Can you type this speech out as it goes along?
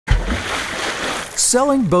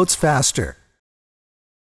selling boats faster.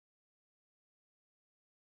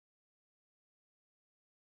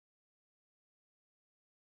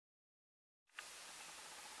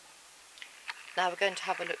 Now we're going to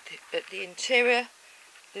have a look at the interior.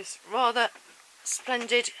 This rather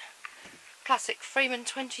splendid classic Freeman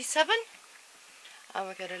 27, and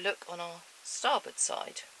we're going to look on our starboard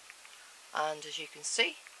side. And as you can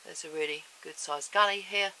see, there's a really good sized galley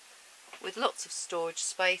here with lots of storage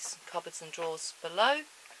space, cupboards and drawers below.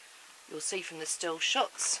 You'll see from the still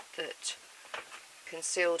shots that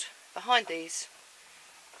concealed behind these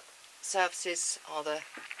surfaces are the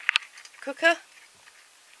cooker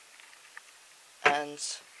and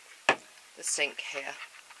the sink here.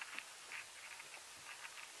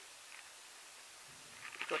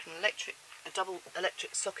 You've got a double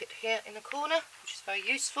electric socket here in the corner, which is very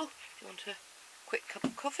useful if you want a quick cup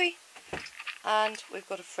of coffee, and we've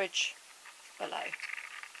got a fridge below.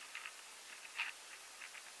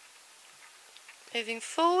 Moving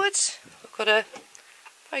forward, we've got a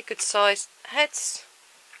very good sized heads,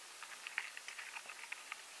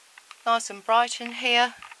 nice and bright in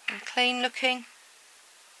here and clean looking.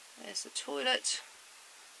 There's the toilet,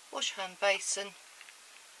 wash hand basin,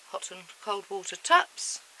 hot and cold water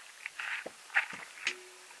taps,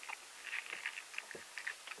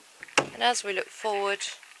 and as we look forward,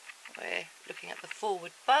 we're looking at the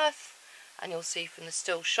forward berth, and you'll see from the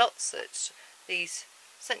still shots that these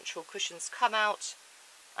central cushions come out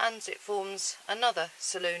and it forms another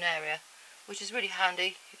saloon area, which is really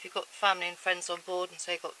handy if you've got family and friends on board and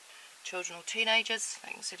say you've got children or teenagers.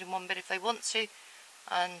 They can sit in one bit if they want to,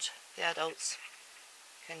 and the adults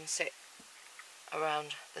can sit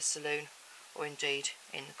around the saloon or indeed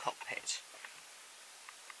in the cockpit.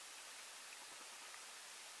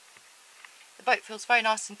 The boat feels very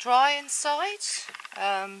nice and dry inside.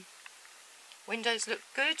 Windows look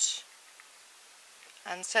good,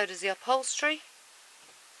 and so does the upholstery.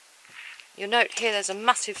 You'll note here there's a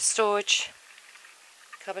massive storage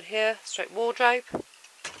cupboard here, straight wardrobe.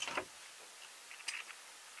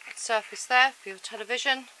 Surface there for your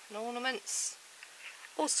television and ornaments.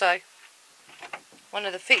 Also, one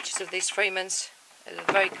of the features of these Freemans is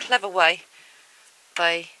a very clever way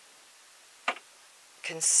they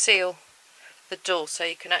conceal the door, so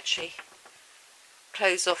you can actually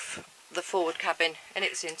close off the forward cabin in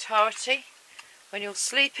its entirety when you're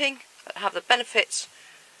sleeping, but have the benefit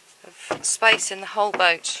of space in the whole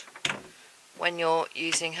boat when you're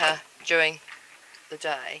using her during the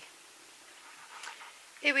day.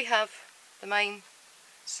 Here we have the main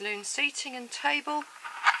saloon seating and table.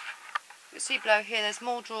 You see below here there's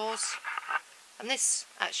more drawers, and this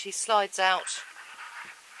actually slides out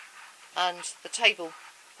and the table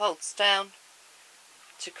folds down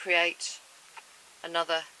to create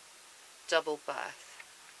another double berth.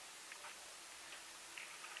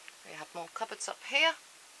 We have more cupboards up here.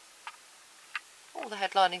 All the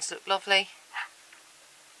headlinings look lovely.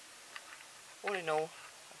 All in all,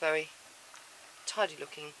 a very tidy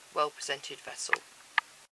looking, well presented vessel.